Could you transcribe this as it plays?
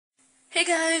Hey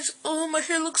guys, oh my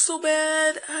hair looks so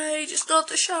bad. I just got out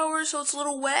the shower, so it's a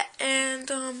little wet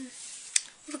and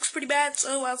it looks pretty bad,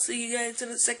 so I'll see you guys in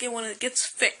a second when it gets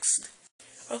fixed.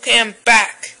 Okay, I'm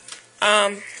back.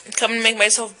 I'm coming to make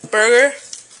myself a burger.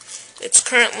 It's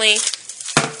currently 2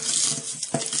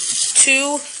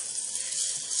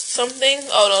 something.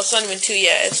 Oh no, it's not even 2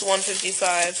 yet. It's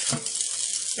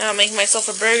 1:55. Now I'm making myself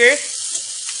a burger.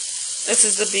 This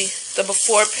is the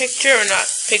before picture, or not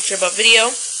picture, but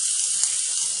video.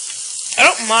 I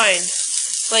don't mind,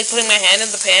 like, putting my hand in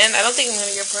the pan. I don't think I'm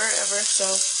gonna get burnt ever, so.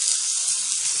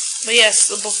 But yes,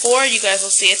 the before, you guys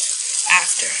will see it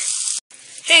after.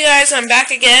 Hey guys, I'm back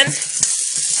again.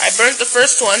 I burnt the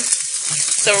first one,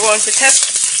 so we're going to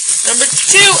test number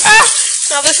 2. Ah!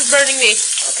 Now this is burning me.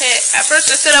 Okay, at first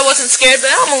I said I wasn't scared,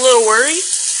 but now I'm a little worried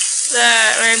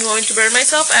that I'm going to burn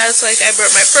myself, as, like, I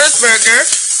burnt my first burger.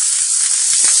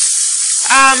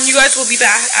 You guys will be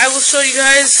back. I will show you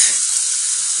guys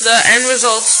the end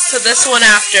results to this one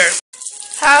after.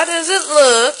 How does it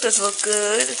look? Does it look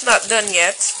good? It's not done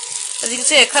yet. As you can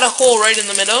see, I cut a hole right in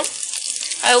the middle.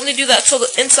 I only do that so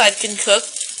the inside can cook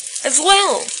as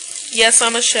well. Yes,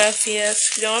 I'm a chef,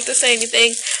 yes. You don't have to say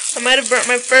anything. I might have burnt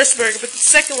my first burger, but the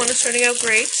second one is turning out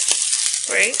great.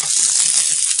 Great.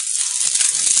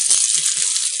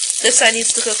 This side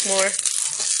needs to cook more.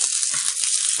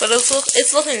 But it's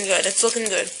looking good. It's looking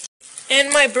good.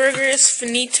 And my burger is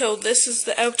finito. This is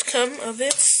the outcome of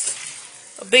it.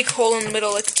 A big hole in the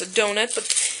middle like it's a donut, but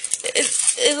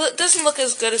it doesn't look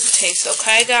as good as it tastes,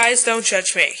 okay guys? Don't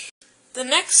judge me. The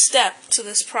next step to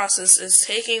this process is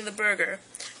taking the burger,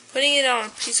 putting it on a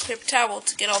piece of paper towel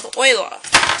to get all the oil off.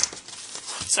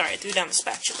 Sorry, I threw down the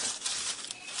spatula.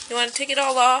 You want to take it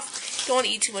all off. You don't want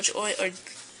to eat too much oil or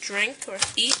drink or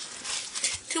eat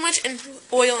too much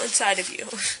oil inside of you.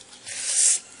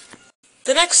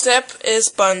 The next step is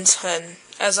buns, hun,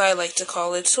 as I like to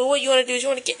call it. So what you want to do is you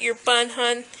want to get your bun,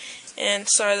 hun. And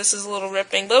sorry, this is a little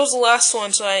ripping. That was the last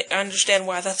one, so I understand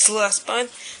why that's the last bun.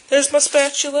 There's my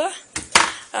spatula.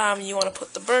 You want to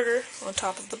put the burger on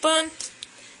top of the bun.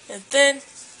 And then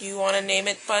you want to name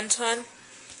it Buns, hun.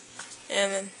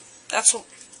 And then that's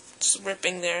what's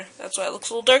ripping there. That's why it looks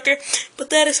a little darker.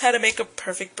 But that is how to make a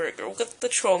perfect burger with the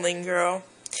trolling girl.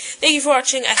 Thank you for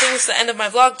watching. I think it's the end of my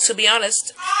vlog, to be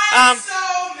honest. I'm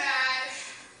so mad.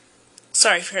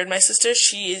 Sorry if you heard my sister.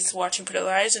 She is watching Pretty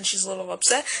Liars, and she's a little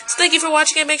upset. So thank you for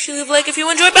watching, and make sure you leave a like if you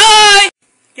enjoyed. Bye!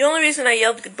 The only reason I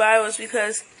yelled goodbye was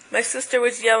because my sister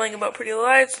was yelling about Pretty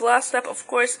Liars. The last step, of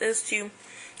course, is to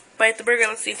bite the burger.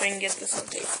 Let's see if I can get this on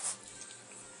tape.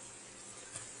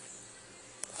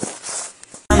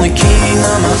 I'm the king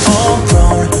of my own.